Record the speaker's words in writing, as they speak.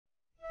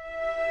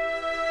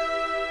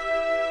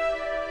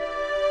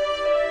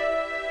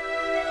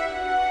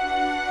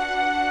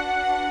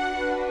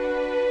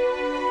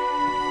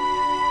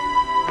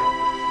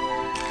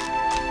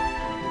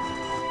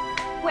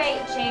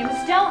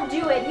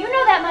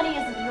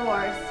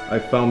course. I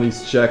found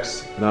these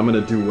checks, and I'm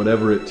gonna do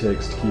whatever it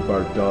takes to keep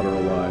our daughter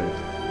alive.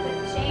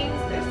 But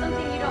James, there's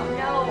something you don't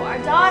know. Our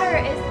daughter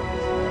is...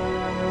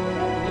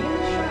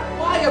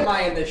 Why am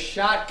I in this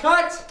shot?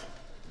 Cut!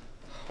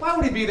 Why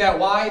would he be that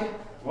wide?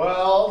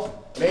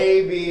 Well,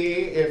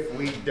 maybe if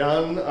we'd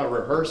done a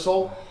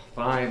rehearsal.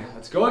 Fine,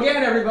 let's go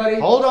again, everybody.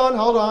 Hold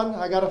on.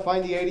 I gotta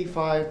find the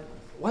 85.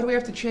 Why do we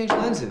have to change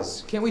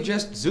lenses? Can't we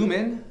just zoom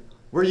in?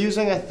 We're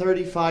using a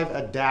 35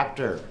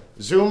 adapter.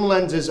 Zoom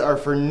lenses are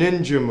for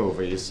ninja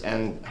movies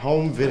and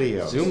home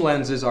videos. Zoom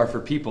lenses are for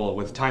people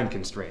with time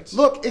constraints.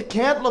 Look, it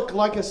can't look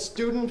like a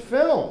student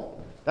film.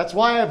 That's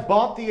why I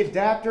bought the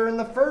adapter in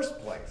the first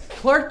place.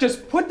 Clark,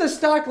 just put the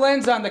stock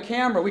lens on the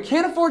camera. We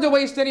can't afford to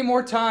waste any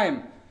more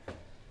time.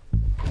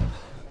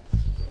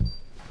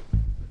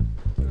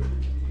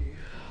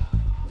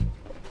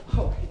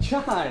 Oh,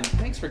 John,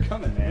 thanks for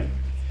coming, man.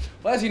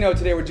 Well, as you know,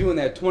 today we're doing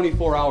that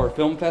 24-hour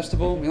film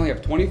festival. We only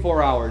have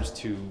 24 hours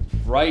to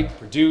write,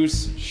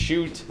 produce,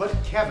 shoot But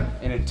Kevin,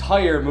 an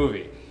entire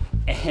movie.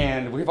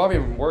 And we've already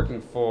been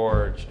working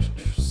for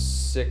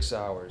 6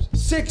 hours.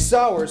 6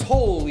 hours,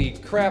 holy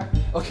crap.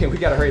 Okay, we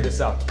gotta hurry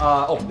this up.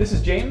 This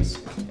is James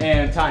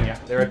and Tanya,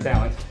 they're at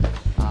Talent.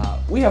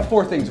 We have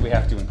 4 things we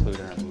have to include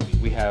in our movie.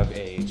 We have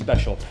a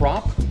special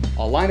prop,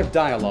 a line of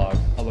dialogue,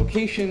 a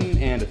location,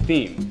 and a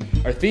theme.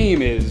 Our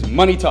theme is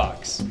Money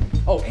Talks.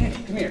 Oh, Andy,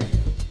 come here.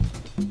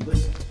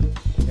 listen,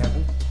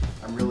 Kevin,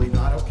 I'm really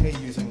not okay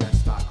using that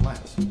stock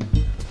lens.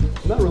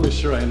 I'm not really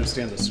sure I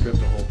understand the script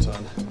a whole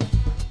ton.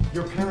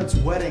 Your parents'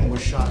 wedding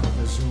was shot with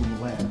a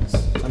zoom lens.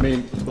 I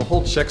mean, the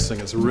whole checks thing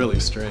is really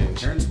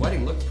strange. Karen's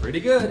wedding looked pretty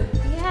good.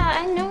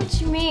 Yeah, I know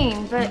what you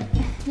mean, but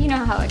you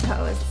know how it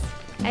goes.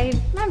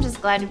 I'm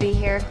just glad to be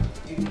here.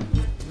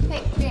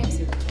 Hey, James.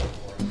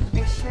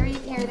 Make sure you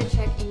carry the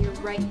check in your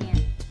right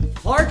hand.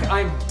 Clark,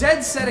 I'm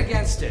dead set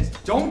against it.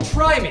 Don't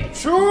try me.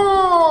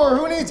 Sure,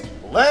 who needs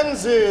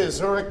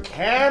lenses or a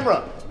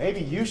camera?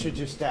 Maybe you should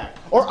just act.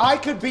 Or I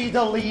could be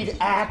the lead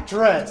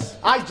actress.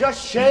 I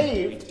just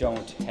shaved. We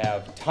don't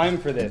have time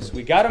for this.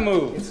 We gotta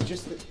move. It's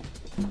just that...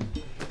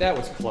 That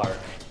was Clark.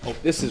 Oh,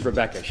 this is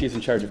Rebecca. She's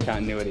in charge of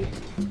continuity.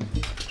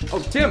 Oh,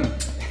 Tim.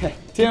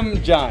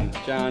 John,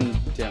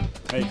 Tim.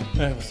 Hey,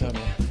 what's up,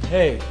 man?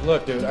 Hey,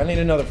 look, dude, I need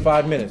another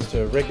 5 minutes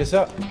to rig this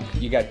up.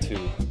 You got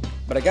 2.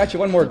 But I got you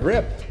one more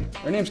grip.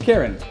 Her name's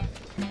Karen.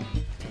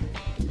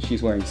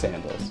 She's wearing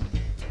sandals.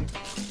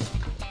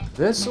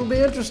 This will be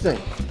interesting.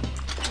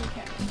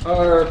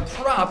 Our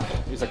prop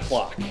is a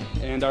clock,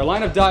 and our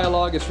line of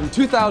dialogue is from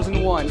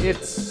 2001.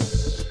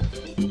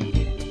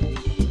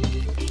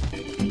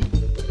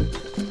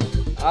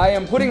 I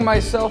am putting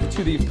myself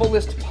to the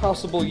fullest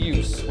possible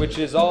use, which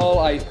is all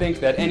I think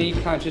that any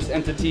conscious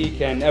entity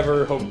can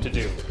ever hope to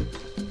do.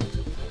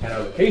 And our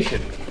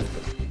location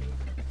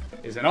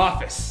is an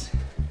office.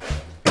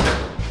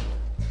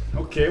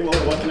 Okay,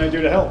 well, what can I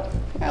do to help?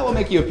 Yeah, we'll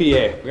make you a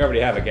PA. We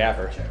already have a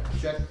gaffer.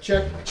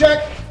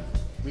 Check.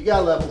 We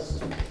got levels.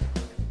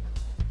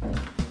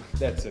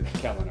 That's a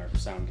Kellen, our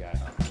sound guy.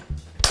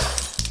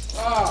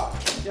 Oh,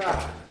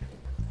 God.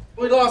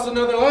 We lost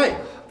another light.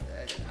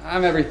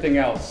 I'm everything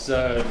else.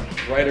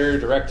 Writer,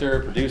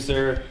 director,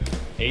 producer,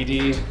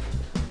 AD.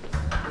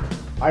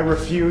 I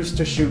refuse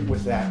to shoot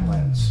with that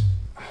lens.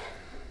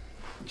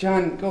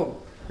 John,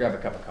 go grab a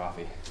cup of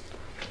coffee.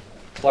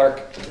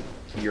 Clark,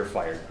 you're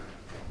fired.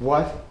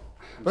 What?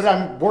 But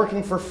I'm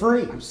working for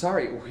free. I'm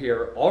sorry,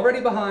 we're already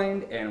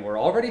behind and we're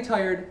already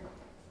tired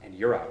and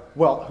you're out.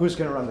 Well, who's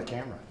gonna run the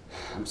camera?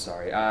 I'm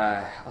sorry,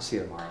 I'll see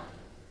you tomorrow.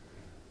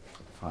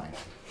 Fine.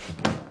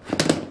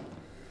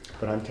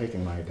 But I'm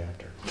taking my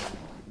adapter.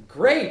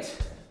 Great!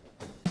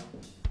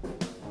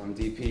 I'm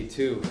DP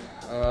too.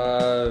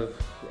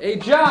 Hey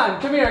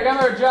John, come here, I got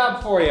another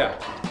job for you.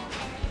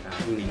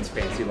 Who needs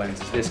fancy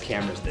lenses? This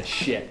camera's the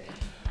shit.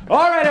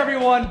 All right,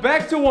 everyone,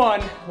 back to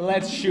 1.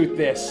 Let's shoot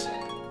this.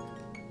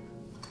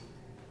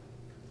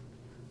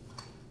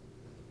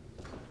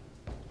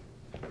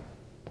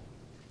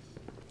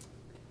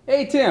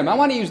 Hey Tim, I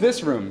want to use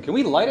this room. Can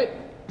we light it?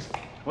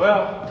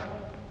 Well,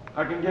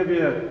 I can give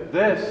you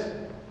this.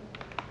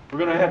 We're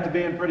gonna have to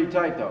be in pretty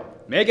tight, though.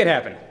 Make it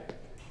happen.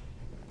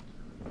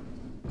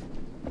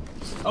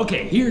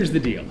 Okay, here's the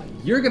deal.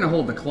 You're gonna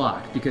hold the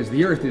clock because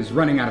the Earth is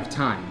running out of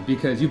time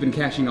because you've been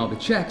cashing all the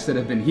checks that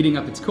have been heating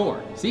up its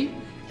core. See?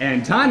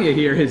 And Tanya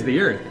here is the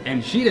Earth,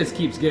 and she just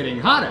keeps getting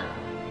hotter.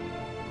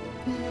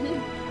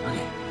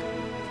 Okay.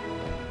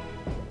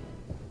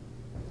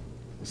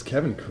 Is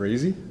Kevin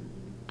crazy?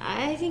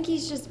 I think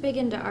he's just big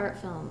into art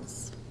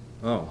films.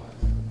 Oh.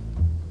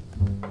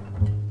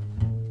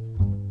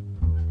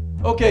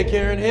 Okay,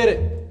 Karen, hit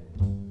it.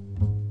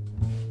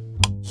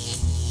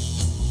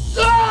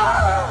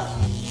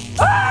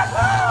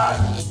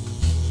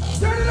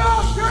 Turn it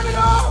off! Turn it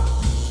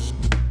off!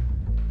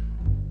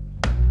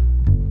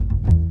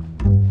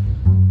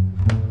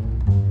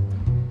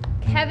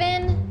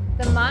 Kevin,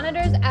 the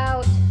monitor's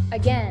out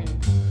again.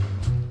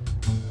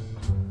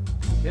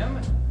 Tim,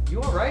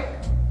 you all right?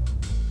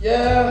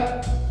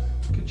 Yeah.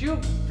 Could you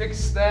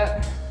fix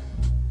that,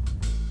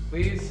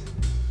 please?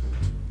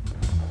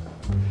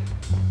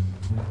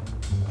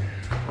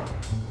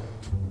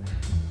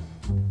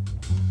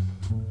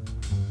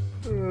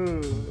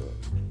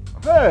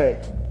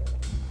 Hey!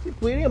 Is he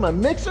bleeding on my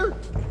mixer?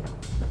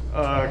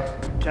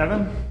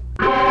 Kevin?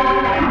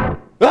 Ah!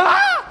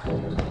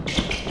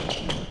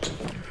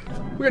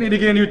 We're gonna need to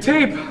get a new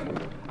tape.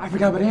 I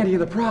forgot about Andy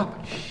and the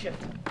prop. Shit.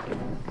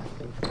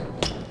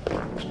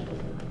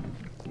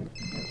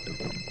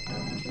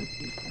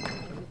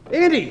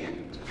 Andy!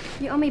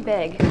 You owe me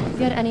big. You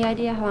got any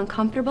idea how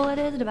uncomfortable it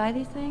is to buy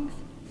these things?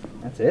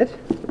 That's it?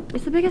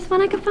 It's the biggest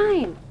one I could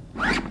find.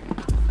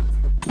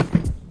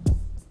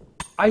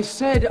 I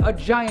said a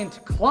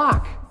giant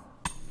clock.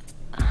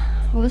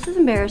 Well, this is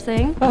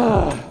embarrassing.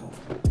 Oh,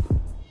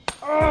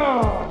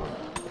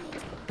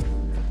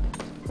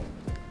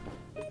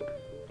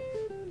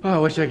 I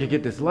wish I could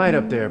get this light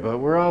up there, but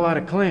we're all out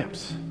of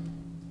clamps.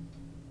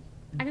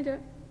 I can do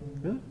it.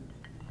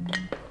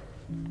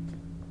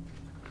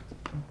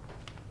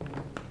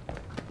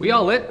 We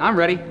all lit? I'm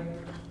ready.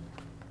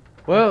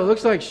 Well, it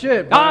looks like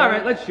shit, but... All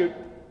right, let's shoot.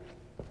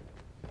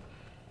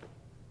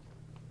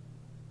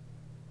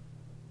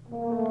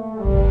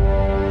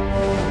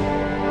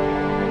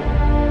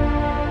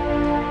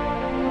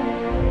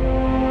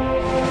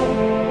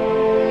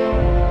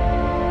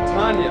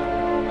 Tanya,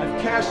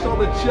 I've cashed all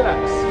the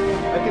checks.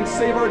 I can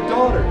save our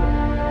daughter.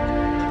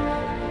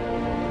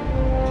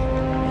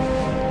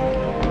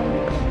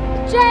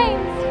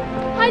 James,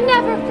 I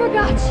never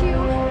forgot you.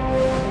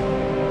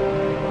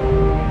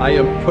 I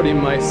am putting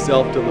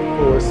myself to the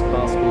fullest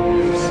possible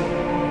use,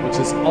 which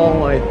is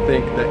all I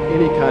think that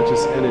any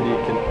conscious entity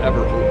can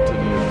ever hope to do.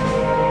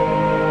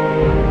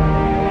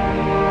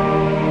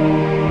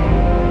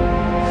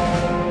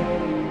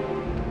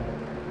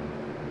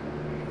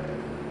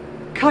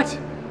 Cut!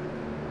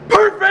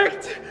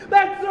 Perfect!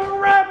 That's a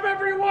wrap,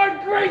 everyone!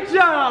 Great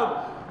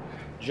job!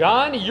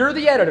 John, you're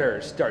the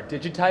editor. Start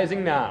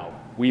digitizing now.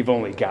 We've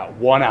only got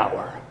 1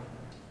 hour.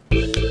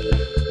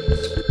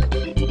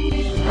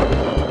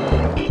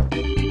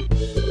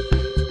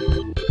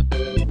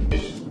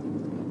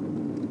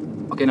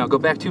 Okay, now go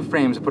back 2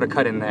 frames and put a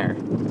cut in there.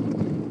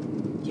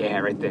 Yeah,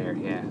 right there,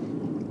 yeah.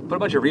 Put a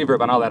bunch of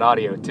reverb on all that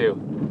audio,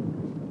 too.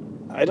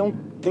 I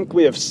don't think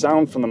we have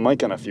sound from the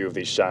mic on a few of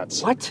these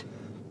shots. What?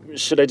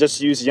 Should I just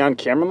use the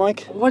on-camera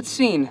mic? What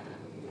scene?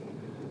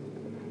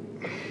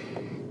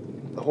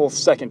 The whole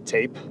second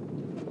tape.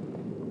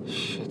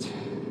 Shit.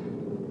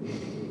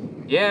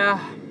 Yeah.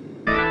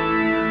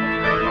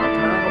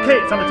 Okay,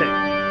 it's on the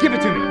tape. Give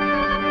it to me.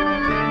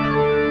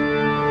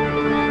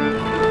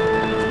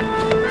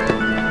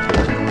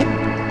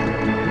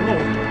 No!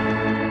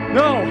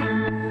 No!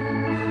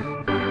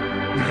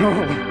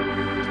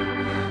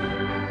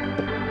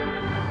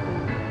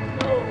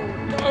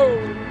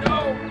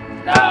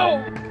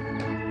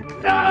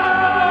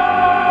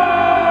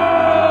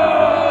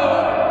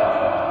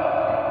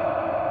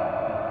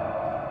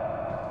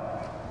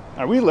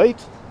 Are we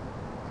late?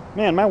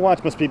 Man, my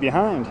watch must be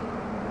behind.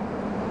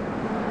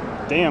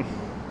 Damn.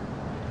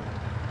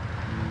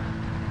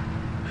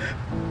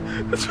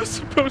 This was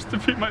supposed to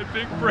be my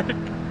big break.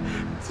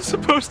 This is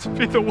supposed to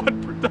be the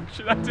one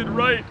production I did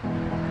right.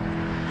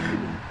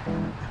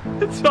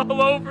 It's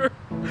all over.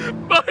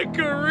 My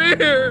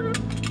career.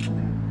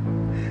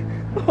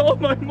 All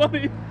my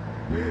money.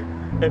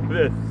 And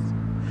this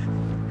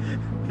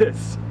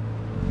is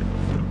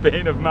the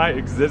bane of my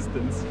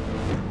existence.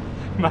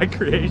 My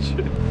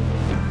creation.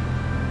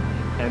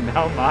 And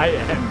now my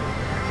end.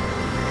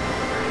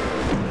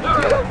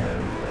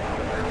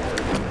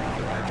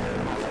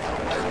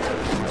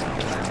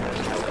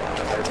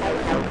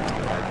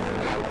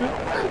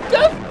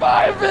 That's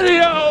my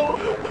video!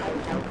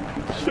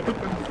 Should have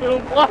been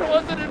film. Why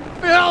wasn't it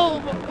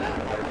film?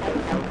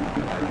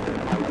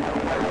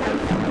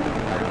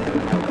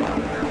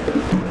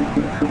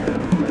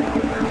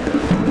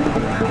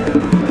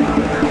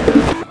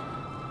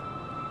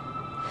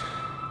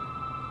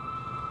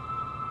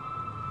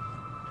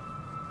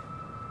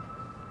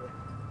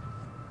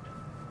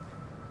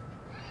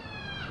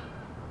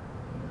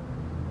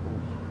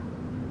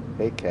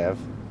 Hey, Kev.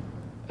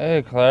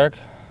 Hey, Clark.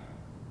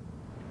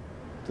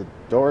 The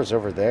door's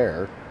over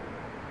there.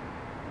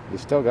 You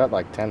still got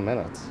like 10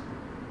 minutes.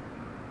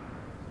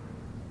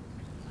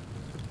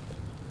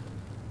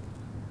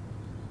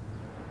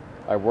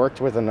 I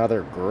worked with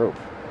another group.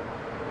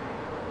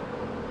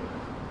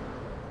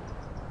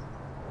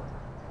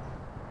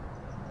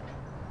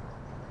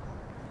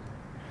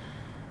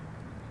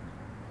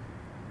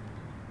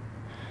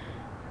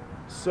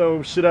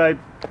 So, should I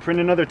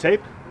print another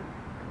tape?